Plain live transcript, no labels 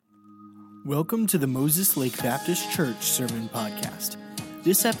Welcome to the Moses Lake Baptist Church Sermon Podcast.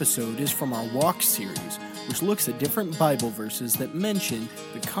 This episode is from our Walk series, which looks at different Bible verses that mention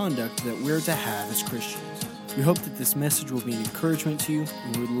the conduct that we're to have as Christians. We hope that this message will be an encouragement to you,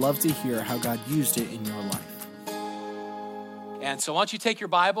 and we would love to hear how God used it in your life. And so why don't you take your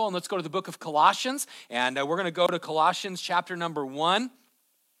Bible and let's go to the book of Colossians, and we're going to go to Colossians chapter number 1.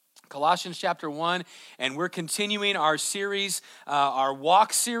 Colossians chapter 1, and we're continuing our series, our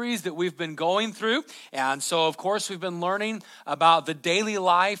walk series that we've been going through. And so, of course, we've been learning about the daily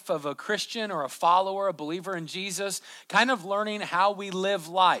life of a Christian or a follower, a believer in Jesus, kind of learning how we live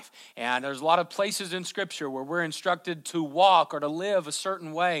life. And there's a lot of places in Scripture where we're instructed to walk or to live a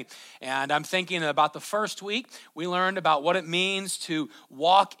certain way. And I'm thinking about the first week, we learned about what it means to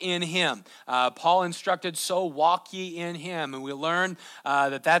walk in Him. Paul instructed, so walk ye in Him. And we learned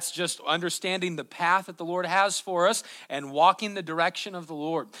that that's just understanding the path that the Lord has for us and walking the direction of the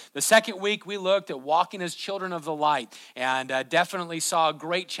Lord. The second week, we looked at walking as children of the light, and definitely saw a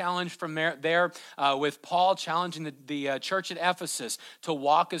great challenge from there with Paul challenging the church at Ephesus to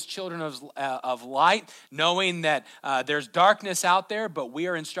walk as children of light, knowing that there's darkness out there, but we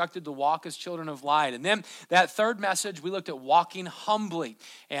are instructed to walk as children of light. And then that third message, we looked at walking humbly.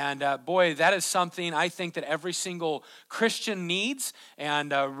 And boy, that is something I think that every single Christian needs,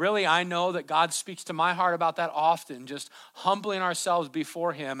 and really, I know that God speaks to my heart about that often, just humbling ourselves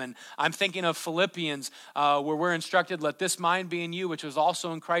before Him. And I'm thinking of Philippians, where we're instructed, let this mind be in you, which was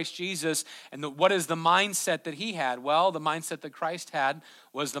also in Christ Jesus. And what is the mindset that He had? Well, the mindset that Christ had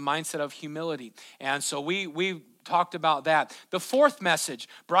was the mindset of humility. And so we talked about that. The fourth message,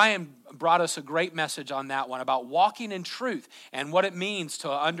 Brian brought us a great message on that one about walking in truth and what it means to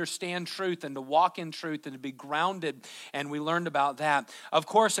understand truth and to walk in truth and to be grounded, and we learned about that. Of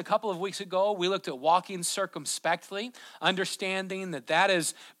course, a couple of weeks ago, we looked at walking circumspectly, understanding that that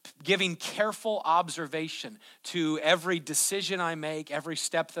is giving careful observation to every decision I make, every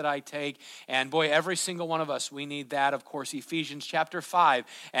step that I take, and boy, every single one of us, we need that. Of course, Ephesians chapter 5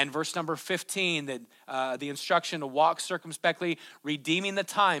 and verse number 15, that the instruction to walk circumspectly, redeeming the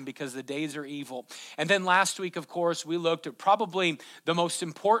time because the days are evil. And then last week, of course, we looked at probably the most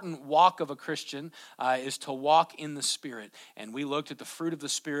important walk of a Christian is to walk in the Spirit. And we looked at the fruit of the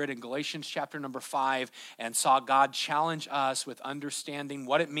Spirit in Galatians chapter number 5 and saw God challenge us with understanding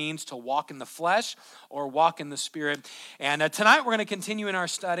what it means to walk in the flesh or walk in the Spirit. And tonight we're going to continue in our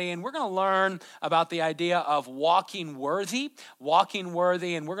study, and we're going to learn about the idea of walking worthy,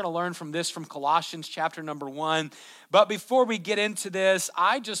 and we're going to learn from this from Colossians chapter number 1. But before we get into this,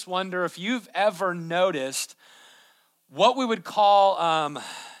 I just wonder if you've ever noticed what we would call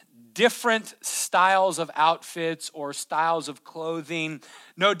different styles of outfits or styles of clothing.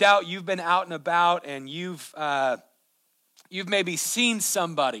 No doubt you've been out and about and you've maybe seen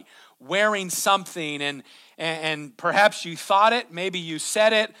somebody wearing something and perhaps you thought it, maybe you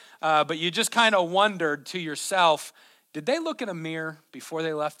said it, but you just kind of wondered to yourself, did they look in a mirror before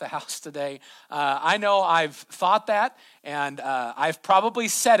they left the house today? I know I've thought that, and I've probably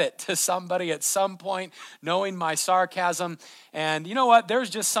said it to somebody at some point, knowing my sarcasm. And you know what? There's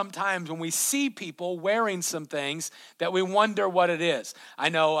just some times when we see people wearing some things that we wonder what it is. I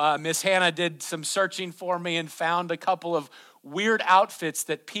know Miss Hannah did some searching for me and found a couple of weird outfits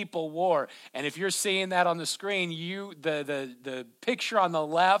that people wore. And if you're seeing that on the screen, the picture on the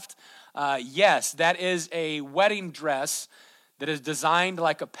left, yes, that is a wedding dress that is designed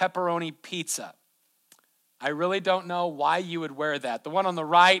like a pepperoni pizza. I really don't know why you would wear that. The one on the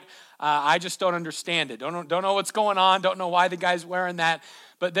right, I just don't understand it. Don't know what's going on. Don't know why the guy's wearing that.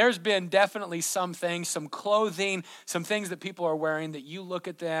 But there's been definitely some things, some clothing, some things that people are wearing that you look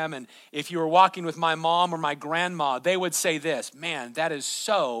at them, and if you were walking with my mom or my grandma, they would say this, man, that is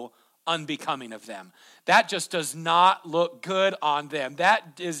so unbecoming of them. That just does not look good on them.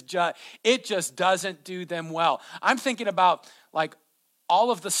 It just doesn't do them well. I'm thinking about like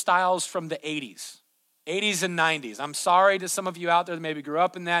all of the styles from the 80s and 90s. I'm sorry to some of you out there that maybe grew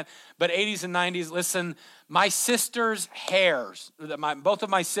up in that, but 80s and 90s, listen, my sister's hairs, both of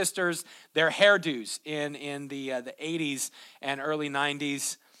my sisters, their hairdos in the 80s and early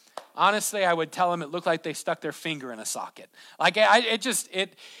 90s, honestly, I would tell them it looked like they stuck their finger in a socket. Like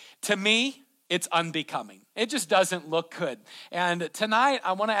to me, it's unbecoming. It just doesn't look good. And tonight,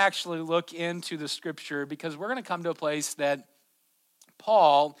 I want to actually look into the Scripture because we're going to come to a place that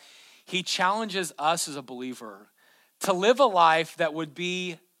Paul, he challenges us as a believer to live a life that would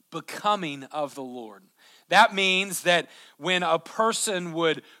be becoming of the Lord. That means that when a person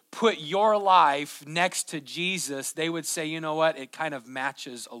would put your life next to Jesus, they would say, you know what, it kind of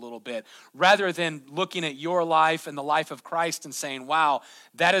matches a little bit. Rather than looking at your life and the life of Christ and saying, wow,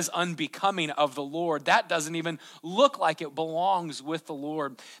 that is unbecoming of the Lord. That doesn't even look like it belongs with the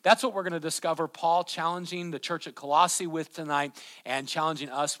Lord. That's what we're going to discover Paul challenging the church at Colossae with tonight and challenging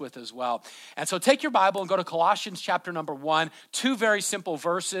us with as well. And so take your Bible and go to Colossians chapter number 1. Two very simple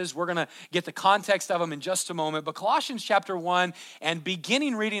verses. We're going to get the context of them in just a moment. But Colossians chapter 1 and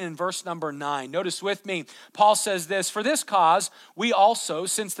beginning reading in verse number 9. Notice with me, Paul says this, "For this cause we also,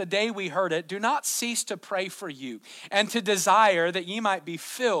 since the day we heard it, do not cease to pray for you, and to desire that ye might be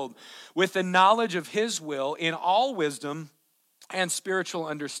filled with the knowledge of his will in all wisdom and spiritual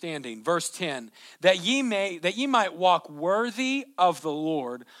understanding." Verse 10, that ye might walk worthy of the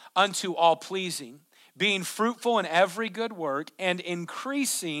Lord unto all pleasing, being fruitful in every good work and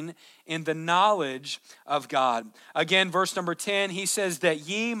increasing in the knowledge of God. Again, verse number 10, he says that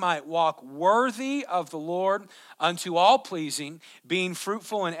ye might walk worthy of the Lord unto all pleasing, being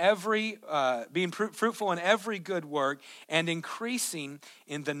fruitful in every good work and increasing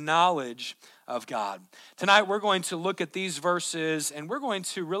in the knowledge of God. Tonight we're going to look at these verses and we're going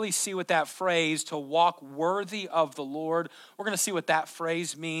to really see what that phrase, to walk worthy of the Lord, we're going to see what that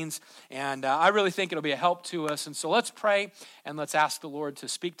phrase means, and I really think it'll be a help to us. And so let's pray and let's ask the Lord to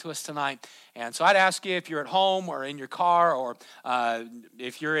speak to us tonight. And so I'd ask you, if you're at home or in your car or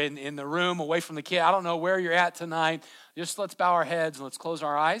if you're in the room away from the kid, I don't know where you're at tonight, just let's bow our heads and let's close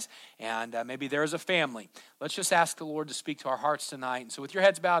our eyes. And maybe there's a family. Let's just ask the Lord to speak to our hearts tonight. And so with your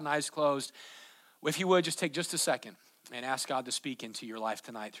heads bowed and eyes closed, if you would, just take just a second and ask God to speak into your life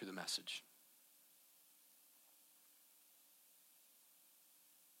tonight through the message.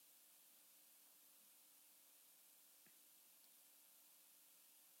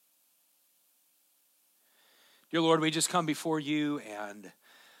 Dear Lord, we just come before you, and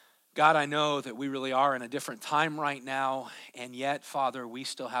God, I know that we really are in a different time right now, and yet, Father, we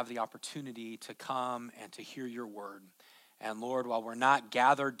still have the opportunity to come and to hear your word. And Lord, while we're not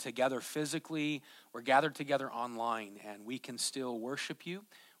gathered together physically, we're gathered together online, and we can still worship you.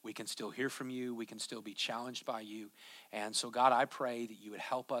 We can still hear from you. We can still be challenged by you. And so, God, I pray that you would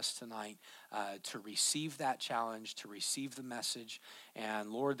help us tonight to receive that challenge, to receive the message. And,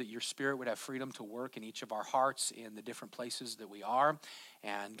 Lord, that your Spirit would have freedom to work in each of our hearts in the different places that we are.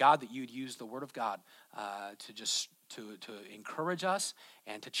 And, God, that you'd use the Word of God to encourage us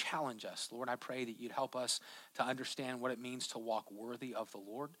and to challenge us. Lord, I pray that you'd help us to understand what it means to walk worthy of the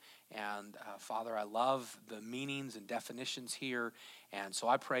Lord. And Father, I love the meanings and definitions here. And so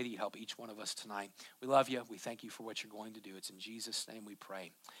I pray that you help each one of us tonight. We love you. We thank you for what you're going to do. It's in Jesus' name we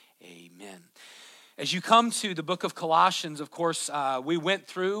pray. Amen. As you come to the book of Colossians, of course, we went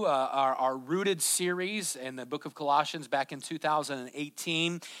through our Rooted series in the book of Colossians back in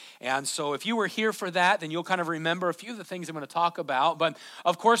 2018. And so if you were here for that, then you'll kind of remember a few of the things I'm going to talk about. But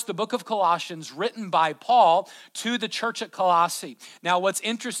of course, the book of Colossians, written by Paul to the church at Colossae. Now, what's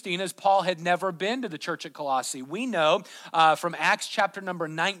interesting is Paul had never been to the church at Colossae. We know from Acts chapter number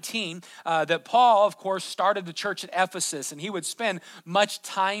 19 that Paul, of course, started the church at Ephesus, and he would spend much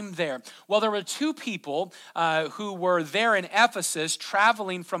time there. Well, there were two people who were there in Ephesus,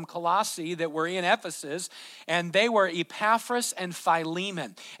 traveling from Colossae, that were in Ephesus, and they were Epaphras and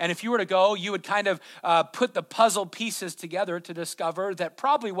Philemon. And if you were to go, you would kind of put the puzzle pieces together to discover that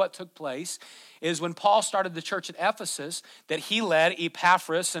probably what took place is when Paul started the church at Ephesus, that he led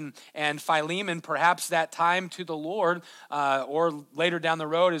Epaphras and Philemon, perhaps that time, to the Lord, or later down the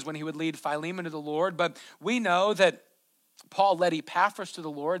road is when he would lead Philemon to the Lord. But we know that Paul led Epaphras to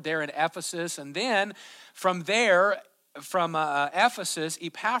the Lord there in Ephesus, and then from there, from Ephesus,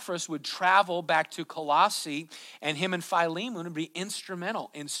 Epaphras would travel back to Colossae, and him and Philemon would be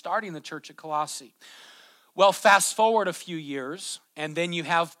instrumental in starting the church at Colossae. Well, fast forward a few years, and then you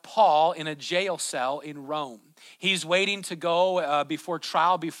have Paul in a jail cell in Rome. He's waiting to go before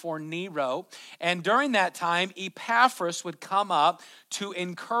trial before Nero. And during that time, Epaphras would come up to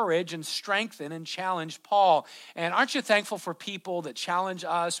encourage and strengthen and challenge Paul. And aren't you thankful for people that challenge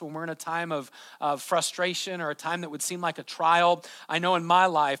us when we're in a time of frustration or a time that would seem like a trial? I know in my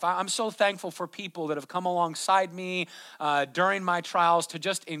life, I'm so thankful for people that have come alongside me during my trials to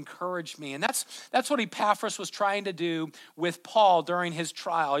just encourage me. And that's what Epaphras was trying to do with Paul during his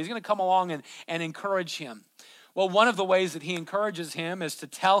trial. He's going to come along and encourage him. Well, one of the ways that he encourages him is to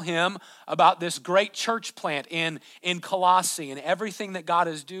tell him about this great church plant in Colossae and everything that God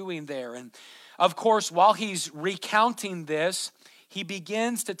is doing there. And of course, while he's recounting this, he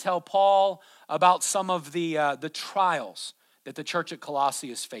begins to tell Paul about some of the trials that the church at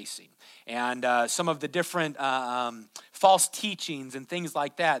Colossae is facing, and some of the different false teachings and things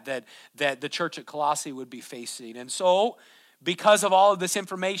like that the church at Colossae would be facing. And so, because of all of this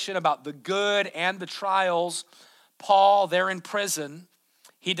information about the good and the trials, Paul, there in prison,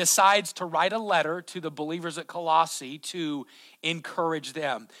 he decides to write a letter to the believers at Colossae to encourage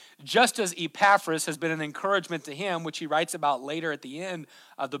them. Just as Epaphras has been an encouragement to him, which he writes about later at the end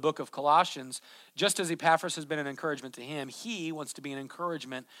of the book of Colossians, just as Epaphras has been an encouragement to him, he wants to be an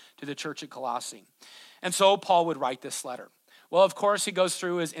encouragement to the church at Colossae. And so Paul would write this letter. Well, of course, he goes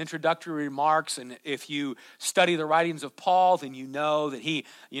through his introductory remarks, and if you study the writings of Paul, then you know that he,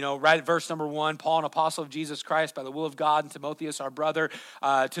 right at verse number 1, Paul, an apostle of Jesus Christ by the will of God, and Timotheus, our brother,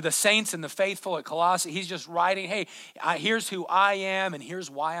 to the saints and the faithful at Colossae, he's just writing, hey, here's who I am, and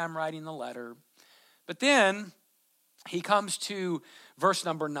here's why I'm writing the letter. But then he comes to verse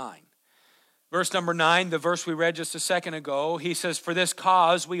number 9. Verse number 9, the verse we read just a second ago, he says, for this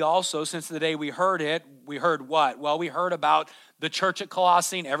cause we also, since the day we heard it, we heard what? Well, we heard about the church at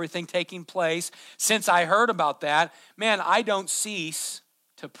Colossae and everything taking place. Since I heard about that, man, I don't cease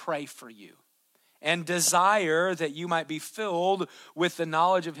to pray for you and desire that you might be filled with the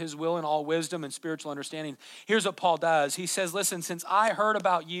knowledge of his will and all wisdom and spiritual understanding. Here's what Paul does. He says, listen, since I heard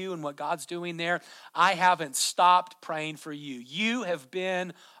about you and what God's doing there, I haven't stopped praying for you. You have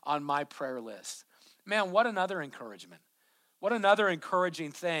been on my prayer list. Man, what another encouragement. What another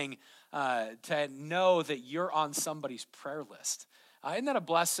encouraging thing to know that you're on somebody's prayer list. Isn't that a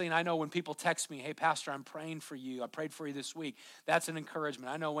blessing? I know when people text me, hey, Pastor, I'm praying for you. I prayed for you this week. That's an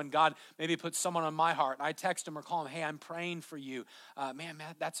encouragement. I know when God maybe puts someone on my heart, and I text them or call them, hey, I'm praying for you. Man,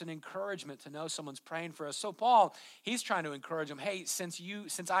 that's an encouragement to know someone's praying for us. So Paul, he's trying to encourage them, hey, since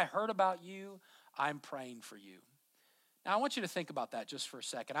I heard about you, I'm praying for you. Now, I want you to think about that just for a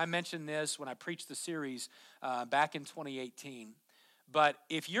second. I mentioned this when I preached the series back in 2018. But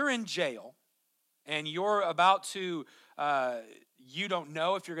if you're in jail and you're about to, you don't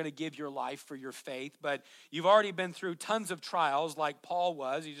know if you're going to give your life for your faith, but you've already been through tons of trials like Paul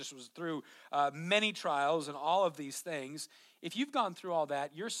was. He just was through many trials and all of these things. If you've gone through all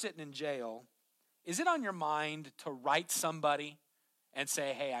that, you're sitting in jail. Is it on your mind to write somebody and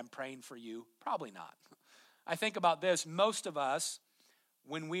say, hey, I'm praying for you? Probably not. I think about this. Most of us,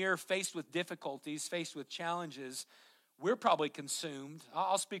 when we're faced with difficulties, faced with challenges, we're probably consumed.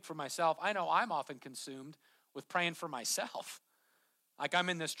 I'll speak for myself. I know I'm often consumed with praying for myself. Like I'm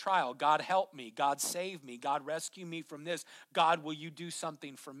in this trial. God help me. God save me. God rescue me from this. God, will you do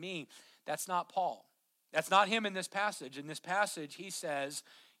something for me? That's not Paul. That's not him in this passage. In this passage, he says,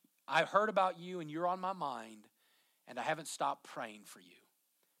 I heard about you and you're on my mind, and I haven't stopped praying for you.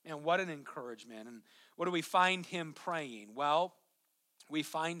 And what an encouragement. And what do we find him praying? Well, we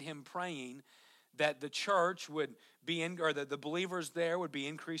find him praying that the church would be or that the believers there would be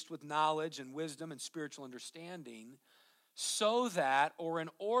increased with knowledge and wisdom and spiritual understanding, so that, or in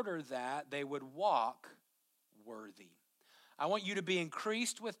order that, they would walk worthy. I want you to be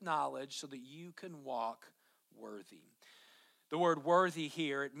increased with knowledge so that you can walk worthy. The word worthy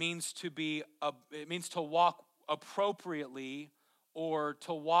here, it means to walk appropriately, or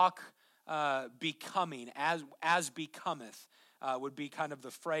to walk becoming, as becometh. Would be kind of the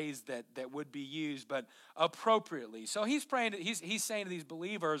phrase that would be used, but appropriately. So he's praying. He's saying to these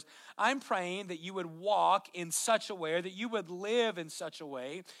believers, I'm praying that you would walk in such a way, or that you would live in such a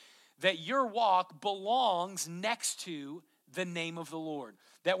way that your walk belongs next to the name of the Lord.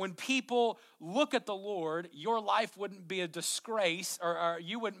 That when people look at the Lord, your life wouldn't be a disgrace, or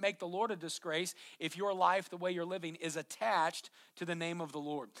you wouldn't make the Lord a disgrace if your life, the way you're living, is attached to the name of the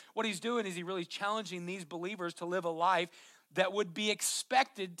Lord. What he's doing is he's really challenging these believers to live a life that would be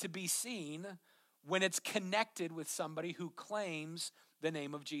expected to be seen when it's connected with somebody who claims the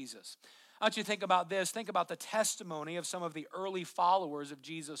name of Jesus. I want you to think about this. Think about the testimony of some of the early followers of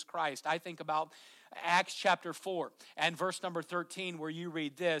Jesus Christ. I think about Acts chapter 4 and verse number 13, where you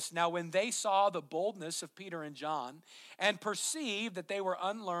read this. Now when they saw the boldness of Peter and John and perceived that they were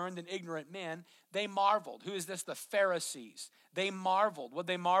unlearned and ignorant men, they marveled. Who is this? The Pharisees. They marveled. What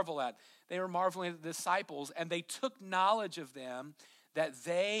did they marvel at? They were marveling at the disciples, and they took knowledge of them that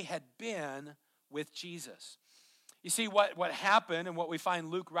they had been with Jesus. You see, what happened, and what we find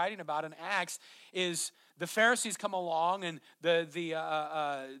Luke writing about in Acts, is the Pharisees come along, and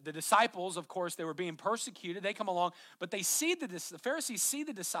the disciples, of course, they were being persecuted. They come along, but they see the Pharisees see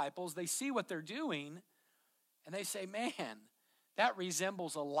the disciples. They see what they're doing, and they say, man, that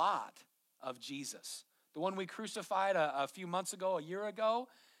resembles a lot of Jesus. The one we crucified a few months ago, a year ago,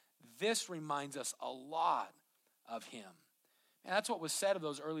 this reminds us a lot of him. And that's what was said of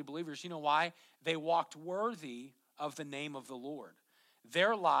those early believers. You know why? They walked worthy of the name of the Lord.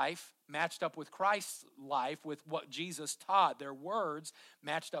 Their life matched up with Christ's life, with what Jesus taught. Their words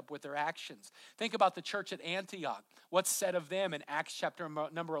matched up with their actions. Think about the church at Antioch. What's said of them in Acts chapter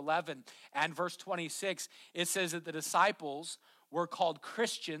number 11 and verse 26? It says that the disciples were called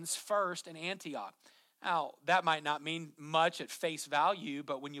Christians first in Antioch. Now, that might not mean much at face value,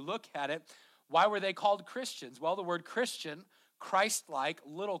 but when you look at it, why were they called Christians? Well, the word Christian, Christ-like,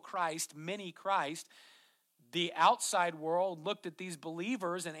 little Christ, mini Christ. The outside world looked at these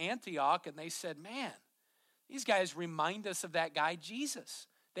believers in Antioch and they said, man, these guys remind us of that guy Jesus.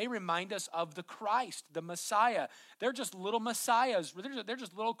 They remind us of the Christ, the Messiah. They're just little Messiahs. They're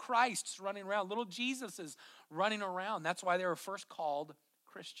just little Christs running around, little Jesuses running around. That's why they were first called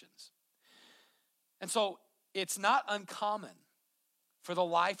Christians. And so it's not uncommon for the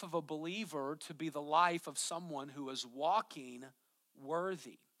life of a believer to be the life of someone who is walking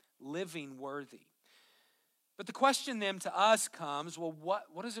worthy, living worthy. But the question then to us comes, well,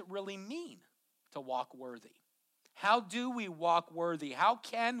 what does it really mean to walk worthy? How do we walk worthy? How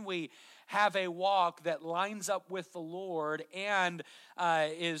can we have a walk that lines up with the Lord and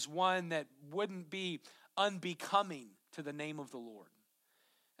is one that wouldn't be unbecoming to the name of the Lord?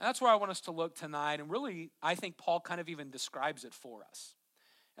 And that's where I want us to look tonight. And really, I think Paul kind of even describes it for us.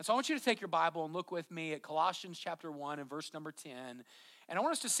 And so I want you to take your Bible and look with me at Colossians chapter 1 and verse number 10. And I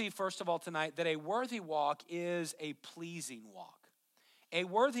want us to see, first of all, tonight that a worthy walk is a pleasing walk. A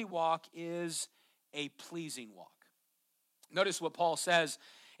worthy walk is a pleasing walk. Notice what Paul says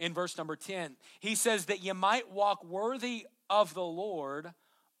in verse number 10. He says that you might walk worthy of the Lord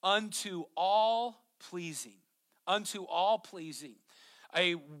unto all pleasing. Unto all pleasing.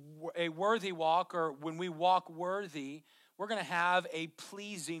 A worthy walk, or when we walk worthy, we're going to have a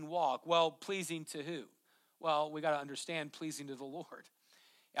pleasing walk. Well, pleasing to who? Well, we got to understand pleasing to the Lord.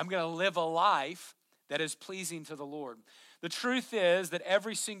 I'm going to live a life that is pleasing to the Lord. The truth is that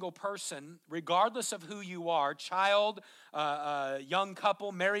every single person, regardless of who you are, child, young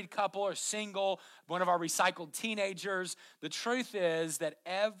couple, married couple, or single, one of our recycled teenagers, the truth is that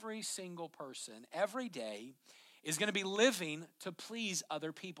every single person, every day, is going to be living to please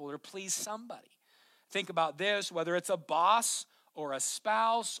other people or please somebody. Think about this, whether it's a boss or a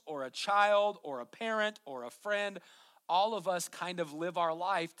spouse or a child or a parent or a friend, all of us kind of live our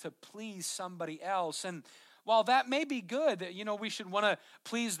life to please somebody else. And while that may be good, that, we should want to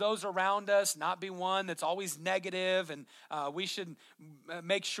please those around us, not be one that's always negative, and we should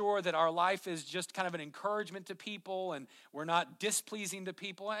make sure that our life is just kind of an encouragement to people and we're not displeasing to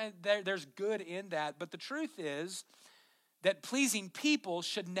people. And there's good in that. But the truth is that pleasing people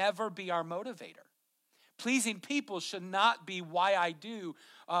should never be our motivator. Pleasing people should not be why I do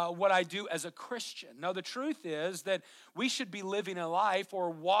what I do as a Christian. No, the truth is that we should be living a life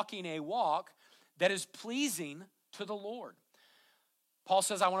or walking a walk that is pleasing to the Lord. Paul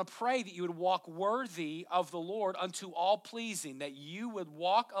says, I want to pray that you would walk worthy of the Lord unto all pleasing, that you would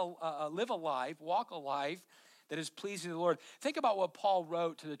walk a life that is pleasing to the Lord. Think about what Paul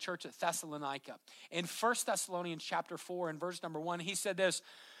wrote to the church at Thessalonica. In 1 Thessalonians chapter 4 and verse number 1, he said this,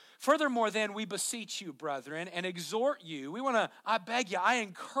 furthermore, then, we beseech you, brethren, and exhort you. I beg you, I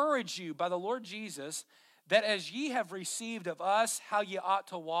encourage you by the Lord Jesus, that as ye have received of us how ye ought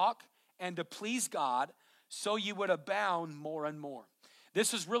to walk and to please God, so you would abound more and more.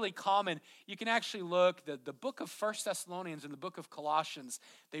 This is really common. You can actually look, the book of 1 Thessalonians and the book of Colossians,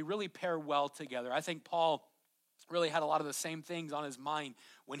 they really pair well together. I think Paul really had a lot of the same things on his mind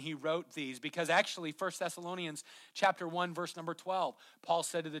when he wrote these, because actually 1 Thessalonians chapter 1 verse number 12, Paul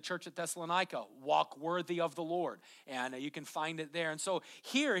said to the church at Thessalonica, walk worthy of the Lord, and you can find it there. And so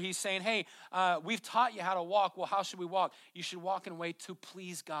here he's saying, hey, we've taught you how to walk. Well, how should we walk? You should walk in a way to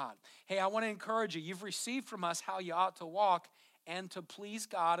please God. Hey, I want to encourage you. You've received from us how you ought to walk and to please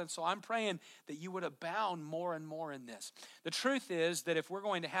God. And so I'm praying that you would abound more and more in this. The truth is that if we're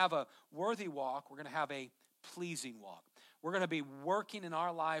going to have a worthy walk, we're going to have a pleasing walk. We're going to be walking in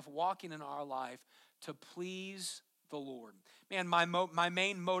our life to please the Lord. Man, my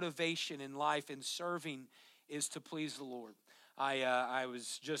main motivation in life in serving is to please the Lord. I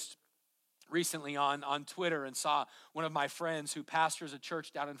was just recently on Twitter and saw one of my friends who pastors a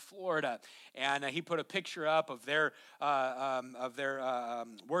church down in Florida, and he put a picture up of their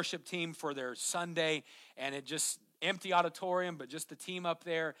worship team for their Sunday, and it just empty auditorium, but just the team up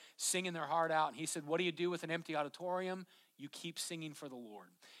there singing their heart out. And he said, what do you do with an empty auditorium? You keep singing for the Lord.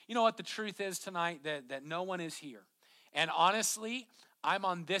 You know what the truth is tonight? That no one is here. And honestly, I'm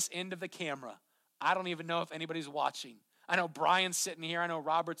on this end of the camera. I don't even know if anybody's watching. I know Brian's sitting here. I know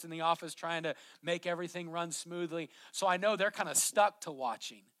Robert's in the office trying to make everything run smoothly. So I know they're kind of stuck to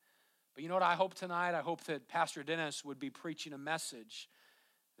watching. But you know what I hope tonight? I hope that Pastor Dennis would be preaching a message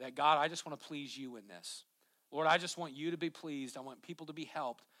that, God, I just want to please you in this. Lord, I just want you to be pleased. I want people to be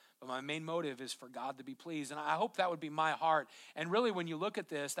helped. But my main motive is for God to be pleased. And I hope that would be my heart. And really, when you look at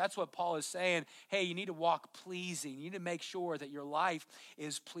this, that's what Paul is saying. Hey, you need to walk pleasing. You need to make sure that your life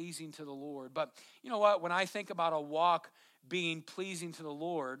is pleasing to the Lord. But you know what? When I think about a walk being pleasing to the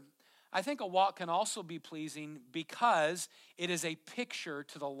Lord, I think a walk can also be pleasing because it is a picture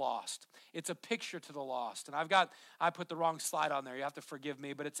to the lost. It's a picture to the lost. And I put the wrong slide on there. You have to forgive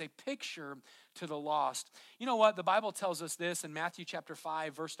me, but it's a picture to the lost. You know what? The Bible tells us this in Matthew chapter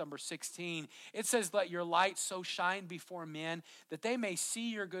 5, verse number 16. It says, let your light so shine before men that they may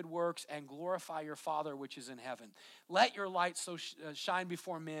see your good works and glorify your Father which is in heaven. Let your light so shine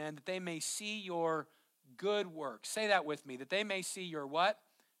before men that they may see your good works. Say that with me, that they may see your what?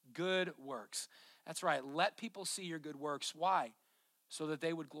 Good works. That's right. Let people see your good works. Why? So that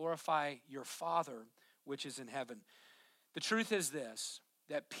they would glorify your Father, which is in heaven. The truth is this,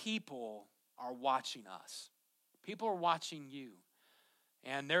 that people are watching us. People are watching you.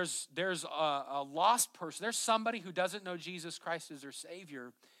 And there's a lost person. There's somebody who doesn't know Jesus Christ as their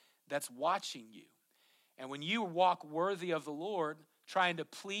Savior that's watching you. And when you walk worthy of the Lord, trying to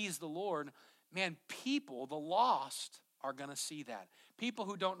please the Lord, man, people, the lost, are going to see that. People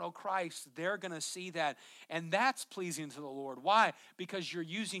who don't know Christ, they're going to see that. And that's pleasing to the Lord. Why? Because you're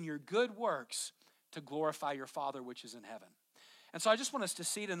using your good works to glorify your Father which is in heaven. And so I just want us to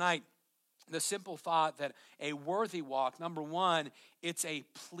see tonight the simple thought that a worthy walk, number one, it's a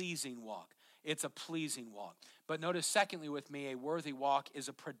pleasing walk. It's a pleasing walk. But notice secondly with me, a worthy walk is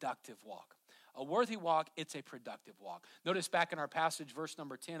a productive walk. A worthy walk, it's a productive walk. Notice back in our passage, verse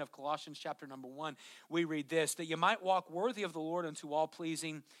number 10 of Colossians chapter number 1, we read this, that you might walk worthy of the Lord unto all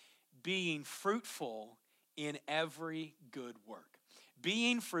pleasing, being fruitful in every good work.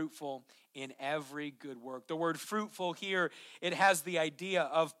 Being fruitful in every good work. The word fruitful here, it has the idea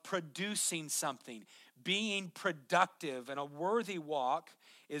of producing something, being productive, and a worthy walk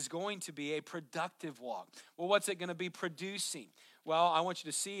is going to be a productive walk. Well, what's it going to be producing? Well, I want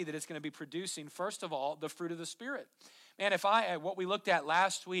you to see that it's going to be producing, first of all, the fruit of the Spirit. Man, what we looked at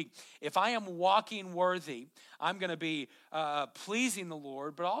last week, if I am walking worthy, I'm going to be pleasing the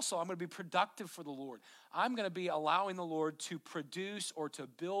Lord, but also I'm going to be productive for the Lord. I'm going to be allowing the Lord to produce or to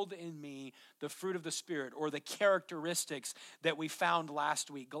build in me the fruit of the Spirit or the characteristics that we found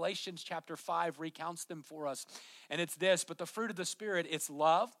last week. Galatians chapter 5 recounts them for us, and it's this, but the fruit of the Spirit, it's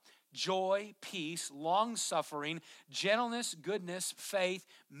love, joy, peace, long-suffering, gentleness, goodness, faith,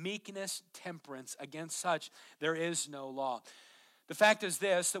 meekness, temperance. Against such there is no law. The fact is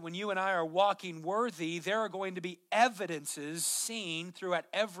this, that when you and I are walking worthy, there are going to be evidences seen throughout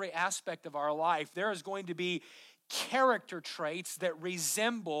every aspect of our life. There is going to be character traits that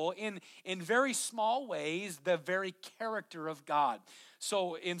resemble in very small ways the very character of God.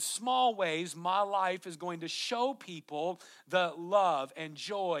 So in small ways, my life is going to show people the love and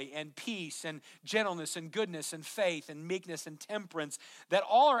joy and peace and gentleness and goodness and faith and meekness and temperance that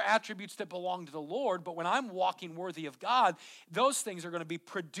all are attributes that belong to the Lord. But when I'm walking worthy of God, those things are going to be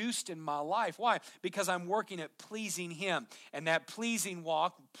produced in my life. Why? Because I'm working at pleasing Him. And that pleasing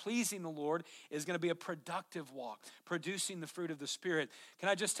walk, pleasing the Lord, is going to be a productive walk, producing the fruit of the Spirit. Can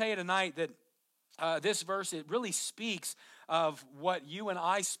I just tell you tonight that this verse, it really speaks of what you and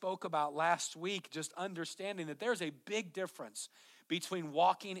I spoke about last week, just understanding that there's a big difference between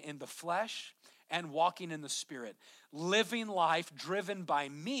walking in the flesh and walking in the Spirit. Living life driven by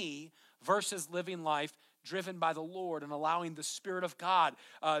me versus living life driven by the Lord and allowing the Spirit of God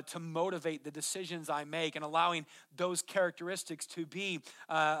to motivate the decisions I make and allowing those characteristics to be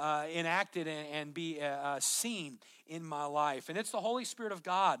enacted and be seen in my life. And it's the Holy Spirit of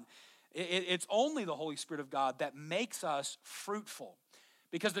God. It's only the Holy Spirit of God that makes us fruitful.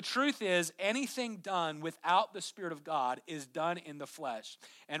 Because the truth is, anything done without the Spirit of God is done in the flesh.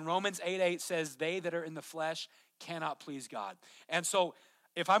 And Romans 8:8 says, they that are in the flesh cannot please God. And so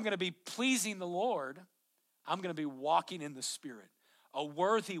if I'm going to be pleasing the Lord, I'm going to be walking in the Spirit. A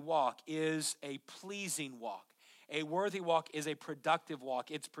worthy walk is a pleasing walk. A worthy walk is a productive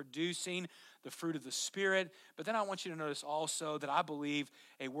walk. It's producing the fruit of the Spirit. But then I want you to notice also that I believe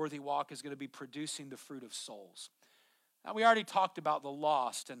a worthy walk is going to be producing the fruit of souls. Now, we already talked about the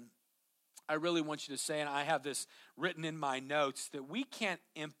lost, and I really want you to say, and I have this written in my notes, that we can't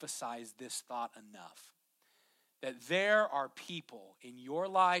emphasize this thought enough. That there are people in your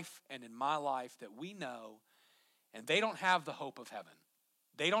life and in my life that we know, and they don't have the hope of heaven.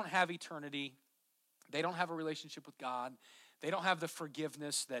 They don't have eternity. They don't have a relationship with God. They don't have the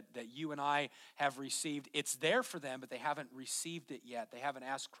forgiveness that you and I have received. It's there for them, but they haven't received it yet. They haven't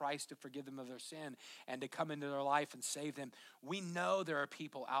asked Christ to forgive them of their sin and to come into their life and save them. We know there are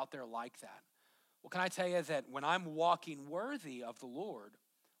people out there like that. Well, can I tell you that when I'm walking worthy of the Lord,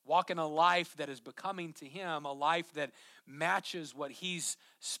 walking a life that is becoming to him, a life that matches what he's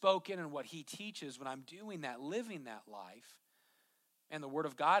spoken and what he teaches, when I'm doing that, living that life, and the Word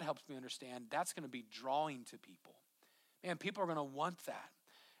of God helps me understand, that's going to be drawing to people. Man, people are going to want that.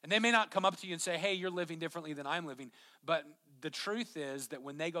 And they may not come up to you and say, hey, you're living differently than I'm living. But the truth is that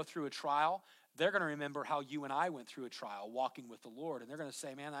when they go through a trial, they're going to remember how you and I went through a trial walking with the Lord. And they're going to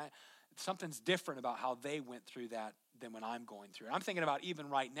say, man, something's different about how they went through that than when I'm going through it. I'm thinking about even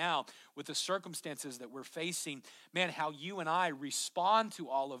right now with the circumstances that we're facing, man, how you and I respond to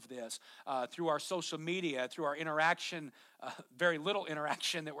all of this through our social media, through our interaction, very little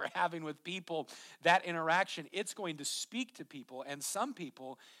interaction that we're having with people. That interaction, it's going to speak to people. And some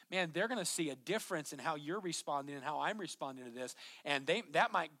people, man, they're going to see a difference in how you're responding and how I'm responding to this. And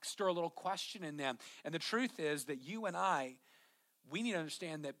that might stir a little question in them. And the truth is that you and I, we need to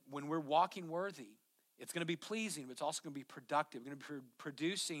understand that when we're walking worthy, it's going to be pleasing, but it's also going to be productive. We're going to be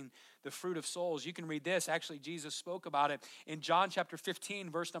producing the fruit of souls. You can read this. Actually, Jesus spoke about it in John chapter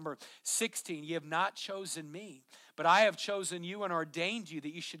 15, verse number 16. "You have not chosen me, but I have chosen you and ordained you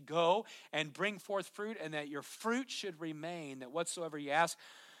that you should go and bring forth fruit, and that your fruit should remain, that whatsoever you ask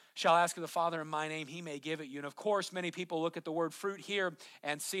shall ask of the Father in my name, he may give it you." And of course, many people look at the word fruit here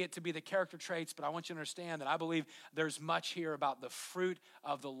and see it to be the character traits, but I want you to understand that I believe there's much here about the fruit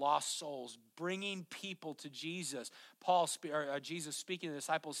of the lost souls, bringing people to Jesus. Jesus speaking to the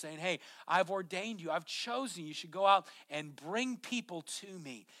disciples saying, hey, I've ordained you, I've chosen you, you should go out and bring people to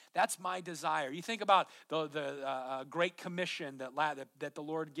me. That's my desire. You think about the Great Commission that the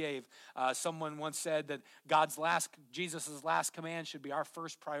Lord gave. Someone once said that Jesus' last command should be our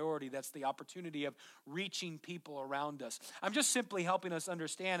first priority. That's the opportunity of reaching people around us. I'm just simply helping us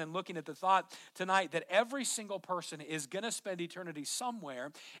understand and looking at the thought tonight that every single person is going to spend eternity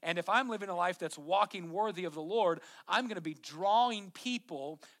somewhere. And if I'm living a life that's walking worthy of the Lord, I'm going to be drawing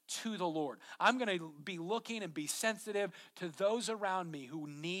people to the Lord. I'm going to be looking and be sensitive to those around me who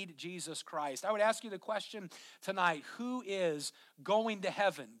need Jesus Christ. I would ask you the question tonight, who is going to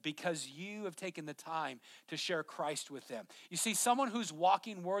heaven because you have taken the time to share Christ with them? You see, someone who's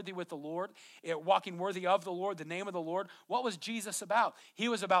walking worthy with the Lord, walking worthy of the Lord, the name of the Lord, what was Jesus about? He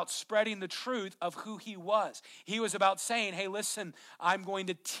was about spreading the truth of who he was. He was about saying, hey, listen, I'm going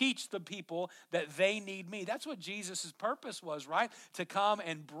to teach the people that they need me. That's what Jesus' purpose was, right? To come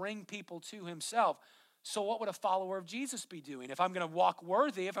and bring people to himself. So what would a follower of Jesus be doing? If I'm going to walk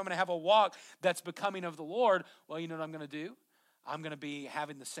worthy, if I'm going to have a walk that's becoming of the Lord, well, you know what I'm going to do? I'm going to be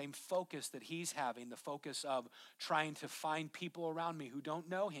having the same focus that he's having, the focus of trying to find people around me who don't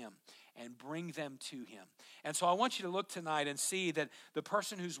know him and bring them to him. And so I want you to look tonight and see that the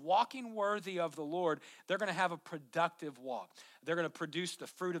person who's walking worthy of the Lord, they're going to have a productive walk. They're going to produce the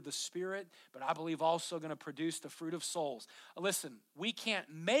fruit of the Spirit, but I believe also going to produce the fruit of souls. Listen, we can't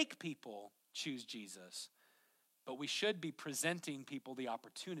make people choose Jesus, but we should be presenting people the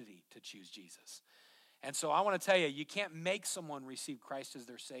opportunity to choose Jesus. And so I want to tell you, you can't make someone receive Christ as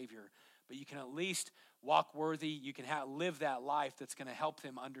their Savior, but you can at least walk worthy. You can live that life that's going to help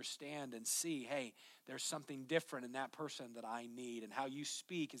them understand and see, hey, there's something different in that person that I need. And how you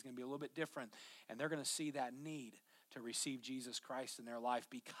speak is going to be a little bit different. And they're going to see that need to receive Jesus Christ in their life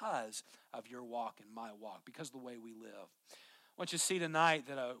because of your walk and my walk, because of the way we live. I want you to see tonight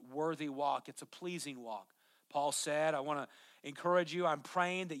that a worthy walk, it's a pleasing walk. Paul said, I want to encourage you, I'm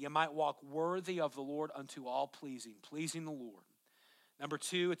praying that you might walk worthy of the Lord unto all pleasing the Lord. Number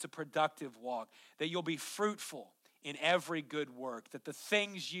 2, it's a productive walk, that you'll be fruitful in every good work, that the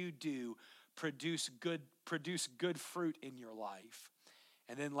things you do produce good fruit in your life.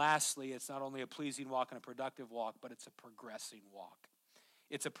 And then lastly, it's not only a pleasing walk and a productive walk, but it's a progressing walk.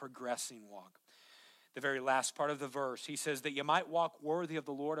 It's a progressing walk. The very last part of the verse, he says that you might walk worthy of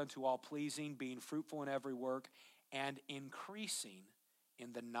the Lord unto all pleasing, being fruitful in every work, and increasing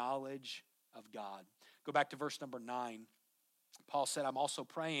in the knowledge of God. Go back to verse number 9. Paul said, I'm also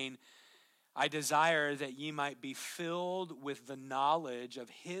praying, I desire that ye might be filled with the knowledge of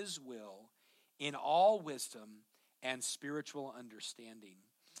his will in all wisdom and spiritual understanding.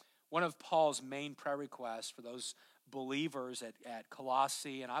 One of Paul's main prayer requests for those believers at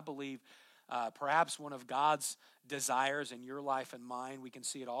Colossae, and I believe perhaps one of God's desires in your life and mine, we can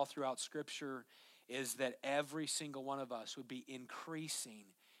see it all throughout Scripture, is that every single one of us would be increasing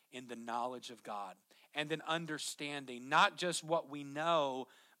in the knowledge of God and an understanding, not just what we know,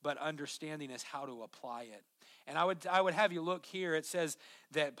 but understanding is how to apply it. And I would have you look here. It says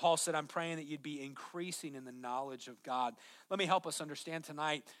that Paul said, I'm praying that you'd be increasing in the knowledge of God. Let me help us understand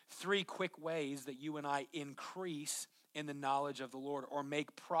tonight 3 quick ways that you and I increase in the knowledge of the Lord or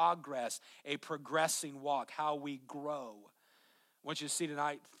make progress, a progressing walk, how we grow. I want you to see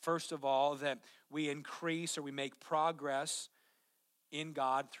tonight, first of all, that we increase or we make progress in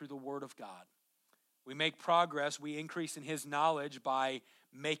God through the Word of God. We make progress, we increase in His knowledge by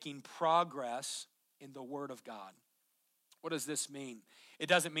making progress in the Word of God. What does this mean? It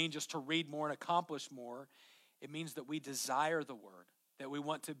doesn't mean just to read more and accomplish more. It means that we desire the Word, that we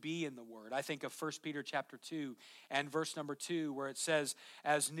want to be in the Word. I think of 1 Peter chapter 2 and verse number 2 where it says,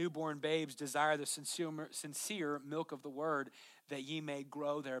 as newborn babes desire the sincere milk of the Word, that ye may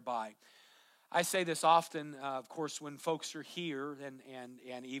grow thereby. I say this often, of course, when folks are here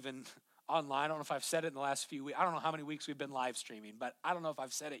and even online. I don't know if I've said it in the last few weeks. I don't know how many weeks we've been live streaming, but I don't know if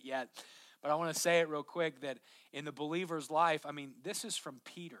I've said it yet. But I want to say it real quick that in the believer's life, this is from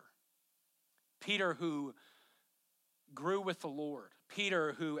Peter. Peter who grew with the Lord.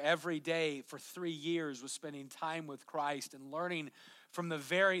 Peter who every day for 3 years was spending time with Christ and learning from the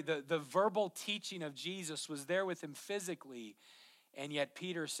verbal teaching of Jesus, was there with him physically. And yet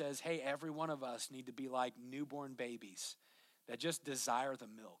Peter says, hey, every one of us need to be like newborn babies that just desire the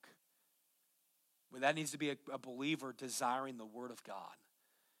milk. Well, that needs to be a believer desiring the Word of God.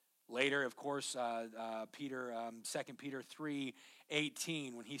 Later, of course, 2 Peter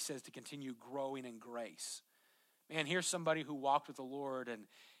 3:18, when he says to continue growing in grace. Man, here's somebody who walked with the Lord, and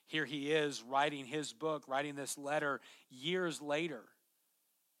here he is writing his book, writing this letter years later,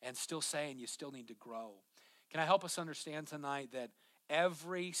 and still saying you still need to grow. Can I help us understand tonight that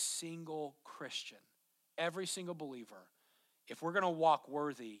every single Christian, every single believer, if we're going to walk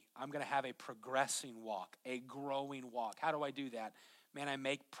worthy, I'm going to have a progressing walk, a growing walk. How do I do that? Man, I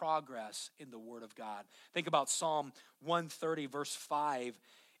make progress in the Word of God. Think about Psalm 130, verse 5.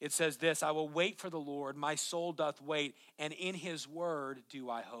 It says this, I will wait for the Lord, my soul doth wait, and in His word do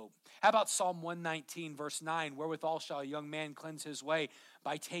I hope. How about Psalm 119, verse 9, wherewithal shall a young man cleanse his way?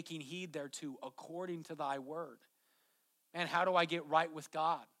 By taking heed thereto, according to thy word. Man, how do I get right with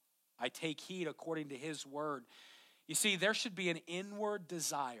God? I take heed according to His word. You see, there should be an inward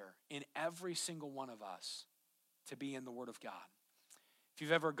desire in every single one of us to be in the Word of God. If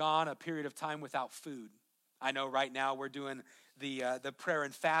you've ever gone a period of time without food, I know right now we're doing the prayer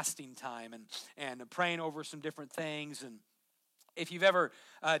and fasting time and praying over some different things. And if you've ever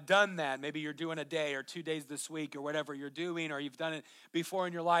done that, maybe you're doing a day or 2 days this week or whatever you're doing, or you've done it before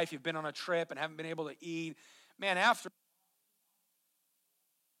in your life, you've been on a trip and haven't been able to eat. Man, after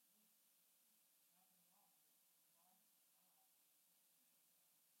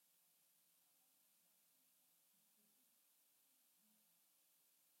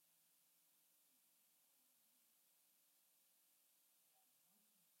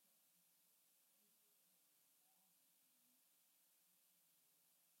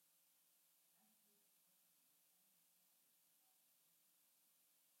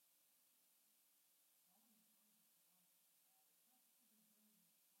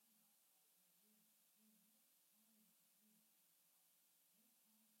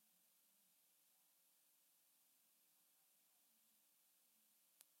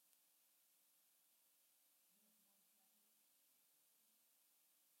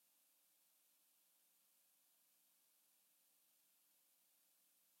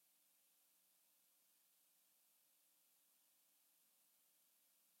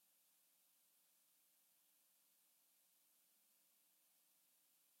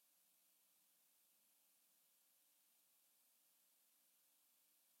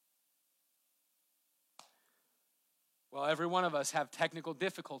Well, every one of us have technical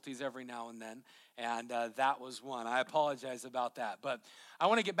difficulties every now and then, and that was one. I apologize about that. But I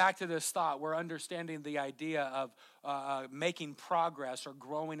want to get back to this thought. We're understanding the idea of making progress or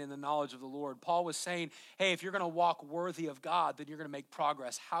growing in the knowledge of the Lord. Paul was saying, hey, if you're going to walk worthy of God, then you're going to make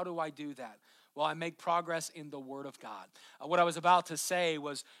progress. How do I do that? Well, I make progress in the Word of God. What I was about to say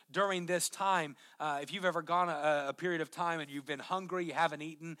was during this time, if you've ever gone a period of time and you've been hungry, you haven't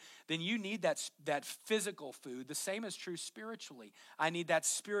eaten, then you need that physical food. The same is true spiritually. I need that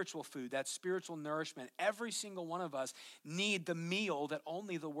spiritual food, that spiritual nourishment. Every single one of us need the meal that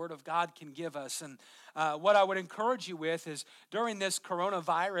only the Word of God can give us. And what I would encourage you with is during this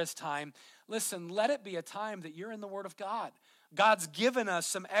coronavirus time, listen, let it be a time that you're in the Word of God. God's given us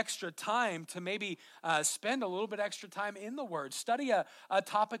some extra time to maybe spend a little bit extra time in the Word. Study a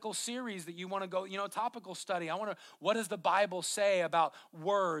topical series that you want to go, topical study. What does the Bible say about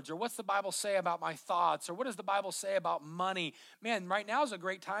words? Or what's the Bible say about my thoughts? Or what does the Bible say about money? Man, right now is a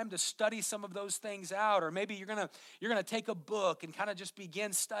great time to study some of those things out. Or maybe you're gonna take a book and kind of just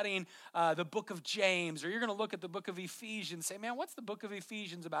begin studying the book of James. Or you're gonna look at the book of Ephesians and say, man, what's the book of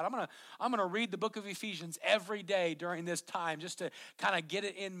Ephesians about? I'm gonna read the book of Ephesians every day during this time, just to kind of get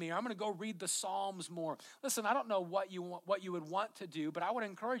it in me. Or I'm going to go read the Psalms more. Listen, I don't know what you would want to do, but I would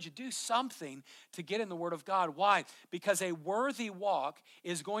encourage you to do something to get in the Word of God. Why? Because a worthy walk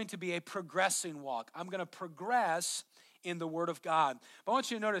is going to be a progressing walk. I'm going to progress in the Word of God. But I want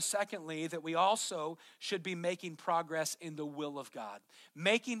you to notice, secondly, that we also should be making progress in the will of God.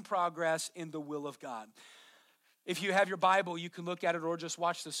 Making progress in the will of God. If you have your Bible, you can look at it or just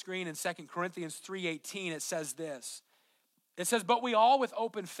watch the screen. In 2 Corinthians 3:18, it says this. It says, but we all with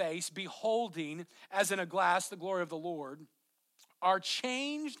open face, beholding as in a glass the glory of the Lord, are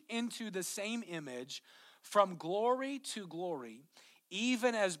changed into the same image from glory to glory,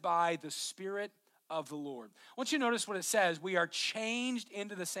 even as by the Spirit of the Lord. I want you to notice what it says. We are changed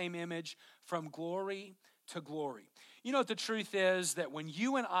into the same image from glory to glory. You know what the truth is? That when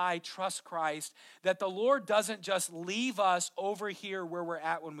you and I trust Christ, that the Lord doesn't just leave us over here where we're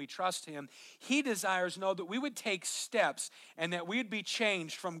at when we trust Him. He desires, that we would take steps and that we would be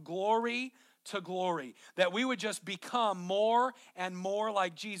changed from glory to glory, that we would just become more and more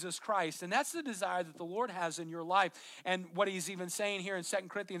like Jesus Christ. And that's the desire that the Lord has in your life. And what He's even saying here in 2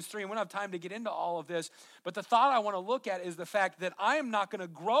 Corinthians 3, and we don't have time to get into all of this, but the thought I want to look at is the fact that I am not going to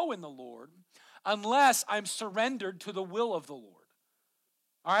grow in the Lord unless I'm surrendered to the will of the Lord.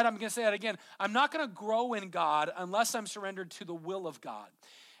 All right, I'm going to say that again. I'm not going to grow in God unless I'm surrendered to the will of God.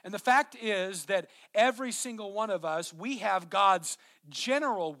 And the fact is that every single one of us, we have God's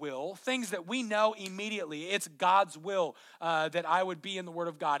general will, things that we know immediately. It's God's will that I would be in the Word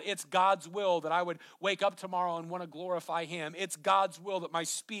of God. It's God's will that I would wake up tomorrow and want to glorify Him. It's God's will that my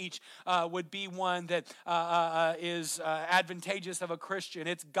speech would be one that is advantageous of a Christian.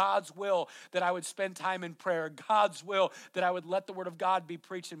 It's God's will that I would spend time in prayer. God's will that I would let the Word of God be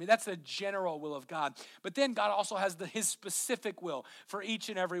preached to me. That's the general will of God. But then God also has His specific will for each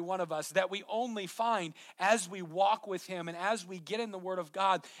and every one of us that we only find as we walk with Him and as we get in the Word of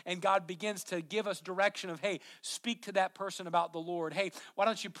God and God begins to give us direction of, hey, speak to that person about the Lord. Hey, why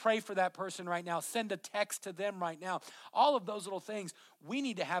don't you pray for that person right now? Send a text to them right now. All of those little things, we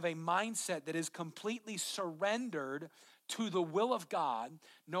need to have a mindset that is completely surrendered to the will of God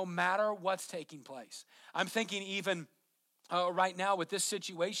no matter what's taking place. I'm thinking even right now with this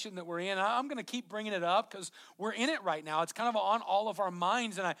situation that we're in. I'm going to keep bringing it up because we're in it right now. It's kind of on all of our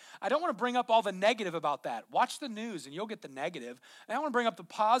minds, and I don't want to bring up all the negative about that. Watch the news and you'll get the negative. And I want to bring up the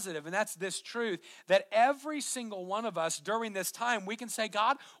positive, and that's this truth, that every single one of us during this time, we can say,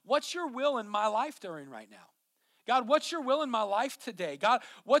 God, what's your will in my life during right now? God, what's your will in my life today? God,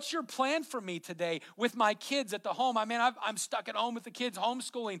 what's your plan for me today with my kids at the home? I'm stuck at home with the kids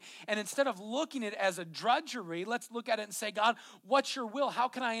homeschooling. And instead of looking at it as a drudgery, let's look at it and say, God, what's your will? How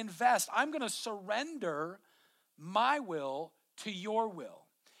can I invest? I'm going to surrender my will to your will.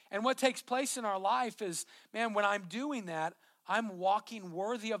 And what takes place in our life is, man, when I'm doing that, I'm walking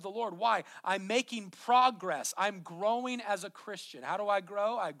worthy of the Lord. Why? I'm making progress. I'm growing as a Christian. How do I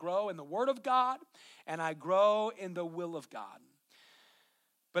grow? I grow in the Word of God, and I grow in the will of God.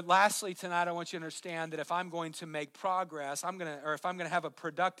 But lastly, tonight, I want you to understand that if I'm going to make progress, if I'm going to have a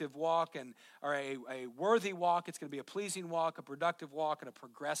productive walk or a worthy walk, it's going to be a pleasing walk, a productive walk, and a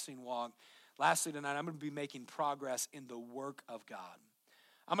progressing walk. Lastly, tonight, I'm going to be making progress in the work of God.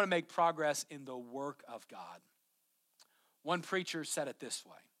 I'm going to make progress in the work of God. One preacher said it this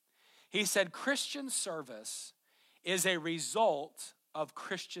way. He said, Christian service is a result of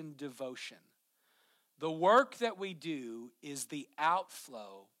Christian devotion. The work that we do is the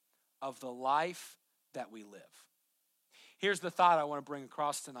outflow of the life that we live. Here's the thought I want to bring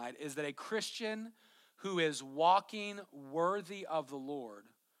across tonight, is that a Christian who is walking worthy of the Lord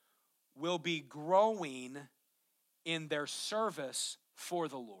will be growing in their service for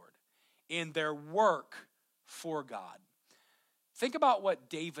the Lord, in their work for God. Think about what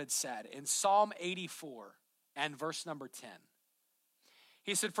David said in Psalm 84 and verse number 10.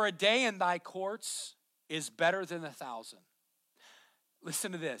 He said, for a day in thy courts is better than 1,000.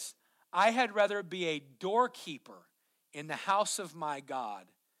 Listen to this. I had rather be a doorkeeper in the house of my God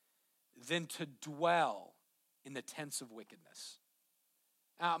than to dwell in the tents of wickedness.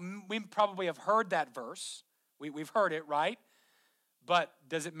 We probably have heard that verse. We've heard it, right? But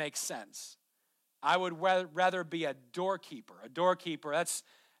does it make sense? I would rather be a doorkeeper. A doorkeeper, that's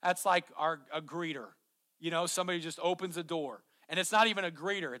like a greeter. Somebody just opens a door. And it's not even a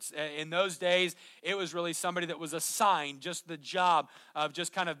greeter. It's in those days, it was really somebody that was assigned just the job of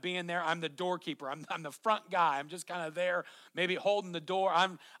just kind of being there. I'm the doorkeeper. I'm the front guy. I'm just kind of there, maybe holding the door.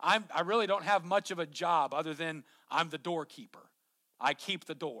 I really don't have much of a job other than I'm the doorkeeper. I keep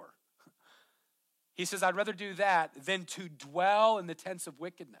the door. He says, I'd rather do that than to dwell in the tents of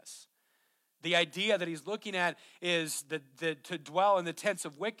wickedness. The idea that he's looking at is that to dwell in the tents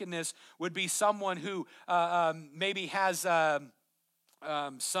of wickedness would be someone who maybe has the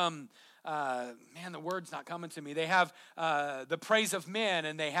word's not coming to me. They have the praise of men,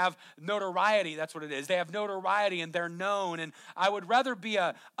 and they have notoriety. That's what it is. They have notoriety, and they're known. And I would rather be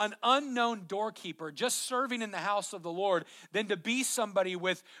an unknown doorkeeper just serving in the house of the Lord than to be somebody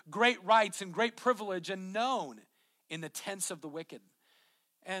with great rights and great privilege and known in the tents of the wicked.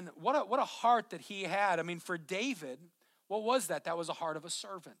 And what a heart that he had. I mean, for David, what was that? That was a heart of a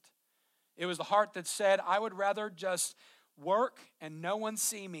servant. It was the heart that said, I would rather just work and no one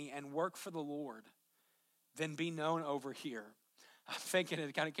see me and work for the Lord than be known over here. I'm thinking,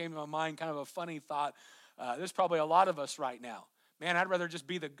 it kind of came to my mind, kind of a funny thought. There's probably a lot of us right now. Man, I'd rather just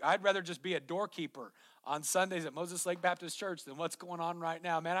be a doorkeeper on Sundays at Moses Lake Baptist Church than what's going on right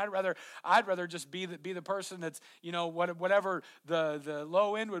now. Man, I'd rather just be the person that's, whatever the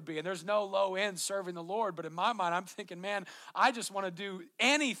low end would be. And there's no low end serving the Lord. But in my mind, I'm thinking, man, I just want to do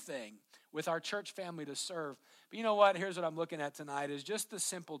anything with our church family to serve. But you know what? Here's what I'm looking at tonight is just the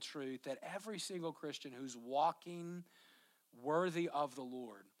simple truth that every single Christian who's walking worthy of the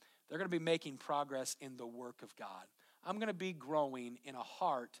Lord, they're going to be making progress in the work of God. I'm going to be growing in a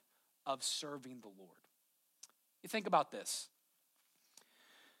heart of serving the Lord. You think about this.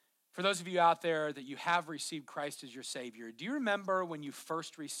 For those of you out there that you have received Christ as your Savior, do you remember when you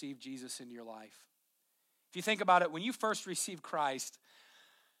first received Jesus into your life? If you think about it, when you first received Christ,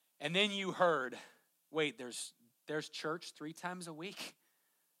 and then you heard, wait, there's church 3 times a week?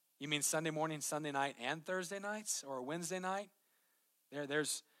 You mean Sunday morning, Sunday night, and Thursday nights, or Wednesday night?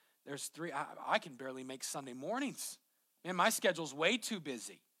 There's 3. I can barely make Sunday mornings. Man, my schedule's way too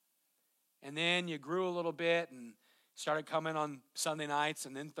busy. And then you grew a little bit and started coming on Sunday nights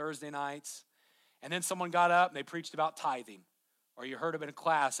and then Thursday nights. And then someone got up and they preached about tithing. Or you heard of in a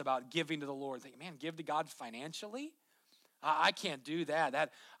class about giving to the Lord. Think, man, give to God financially? I can't do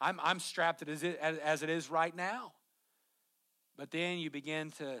that. I'm strapped as it is right now. But then you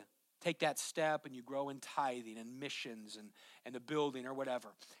begin to take that step and you grow in tithing and missions and the building or whatever.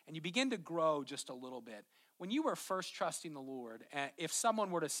 And you begin to grow just a little bit. When you were first trusting the Lord, if someone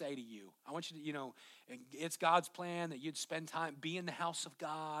were to say to you, I want you to, it's God's plan that you'd spend time, be in the house of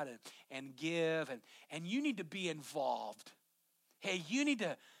God and give, and you need to be involved. Hey, you need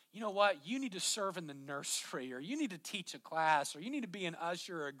to, you need to serve in the nursery, or you need to teach a class, or you need to be an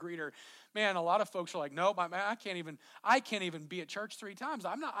usher or a greeter. Man, a lot of folks are like, nope, I can't even be at church 3 times.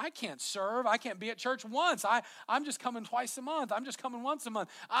 I can't serve. I can't be at church once. I'm just coming twice a month. I'm just coming once a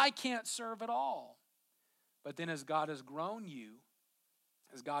month. I can't serve at all. But then as God has grown you,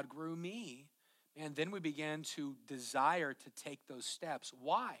 as God grew me, and then we began to desire to take those steps.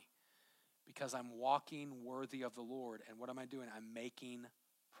 Why? Because I'm walking worthy of the Lord. And what am I doing? I'm making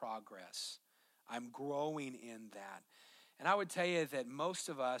progress. I'm growing in that. And I would tell you that most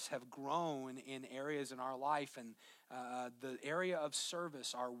of us have grown in areas in our life, and the area of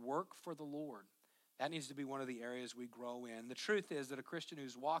service, our work for the Lord, that needs to be one of the areas we grow in. The truth is that a Christian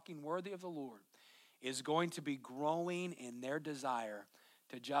who's walking worthy of the Lord is going to be growing in their desire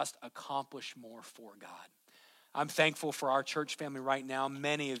to just accomplish more for God. I'm thankful for our church family right now.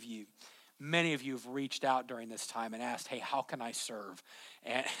 Many of you have reached out during this time and asked, hey, how can I serve?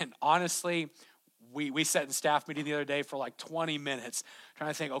 And honestly, we sat in staff meeting the other day for like 20 minutes trying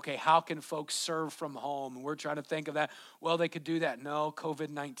to think, okay, how can folks serve from home? And we're trying to think of that. Well, they could do that. No,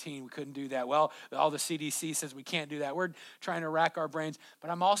 COVID-19, we couldn't do that. Well, all the CDC says we can't do that. We're trying to rack our brains. But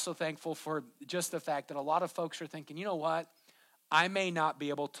I'm also thankful for just the fact that a lot of folks are thinking, you know what? I may not be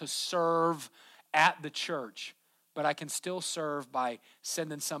able to serve at the church, but I can still serve by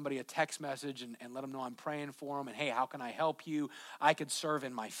sending somebody a text message and let them know I'm praying for them. And hey, how can I help you? I could serve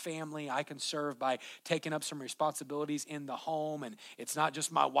in my family. I can serve by taking up some responsibilities in the home. And it's not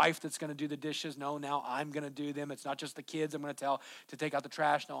just my wife that's going to do the dishes. No, now I'm going to do them. It's not just the kids I'm going to tell to take out the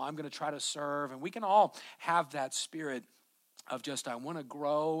trash. No, I'm going to try to serve. And we can all have that spirit of just, I want to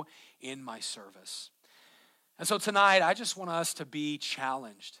grow in my service. And so tonight, I just want us to be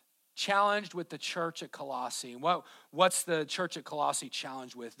challenged with the church at Colossae. And what's the church at Colossae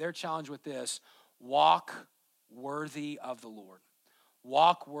challenged with? They're challenged with this: walk worthy of the Lord.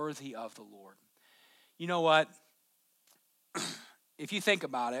 Walk worthy of the Lord. You know what? If you think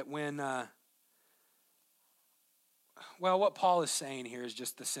about it, what Paul is saying here is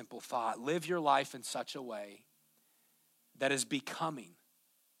just the simple thought. Live your life in such a way that is becoming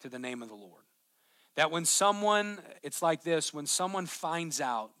to the name of the Lord. That it's like this, when someone finds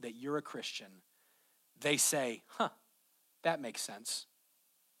out that you're a Christian, they say, that makes sense.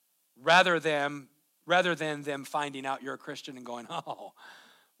 Rather than them finding out you're a Christian and going, oh,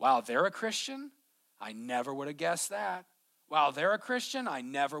 wow, they're a Christian? I never would have guessed that. Wow, they're a Christian? I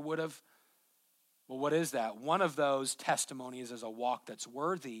never would have. Well, what is that? One of those testimonies is a walk that's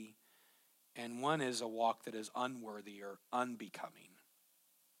worthy, and one is a walk that is unworthy or unbecoming.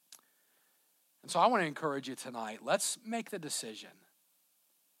 And so I want to encourage you tonight, let's make the decision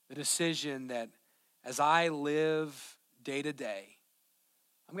that as I live day to day,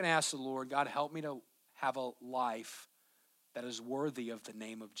 I'm going to ask the Lord, God, help me to have a life that is worthy of the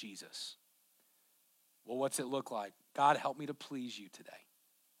name of Jesus. Well, what's it look like? God, help me to please you today.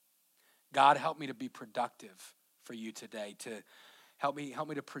 God, help me to be productive for you today, to help me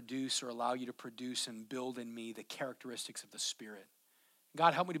to produce or allow you to produce and build in me the characteristics of the Spirit.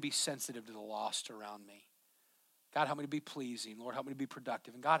 God, help me to be sensitive to the lost around me. God, help me to be pleasing. Lord, help me to be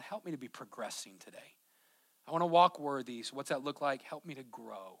productive. And God, help me to be progressing today. I want to walk worthy. So what's that look like? Help me to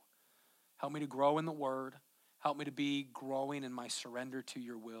grow. Help me to grow in the Word. Help me to be growing in my surrender to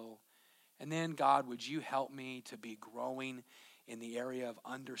your will. And then, God, would you help me to be growing in the area of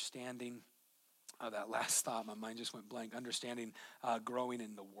understanding, that last thought, my mind just went blank, understanding, growing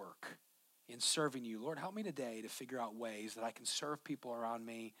in the work, in serving you. Lord, help me today to figure out ways that I can serve people around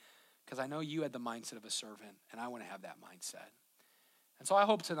me, because I know you had the mindset of a servant, and I want to have that mindset. And so I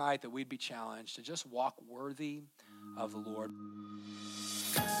hope tonight that we'd be challenged to just walk worthy of the Lord.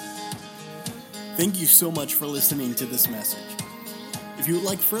 Thank you so much for listening to this message. If you would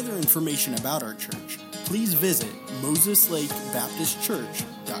like further information about our church, please visit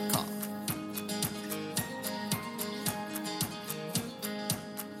MosesLakeBaptistChurch.com.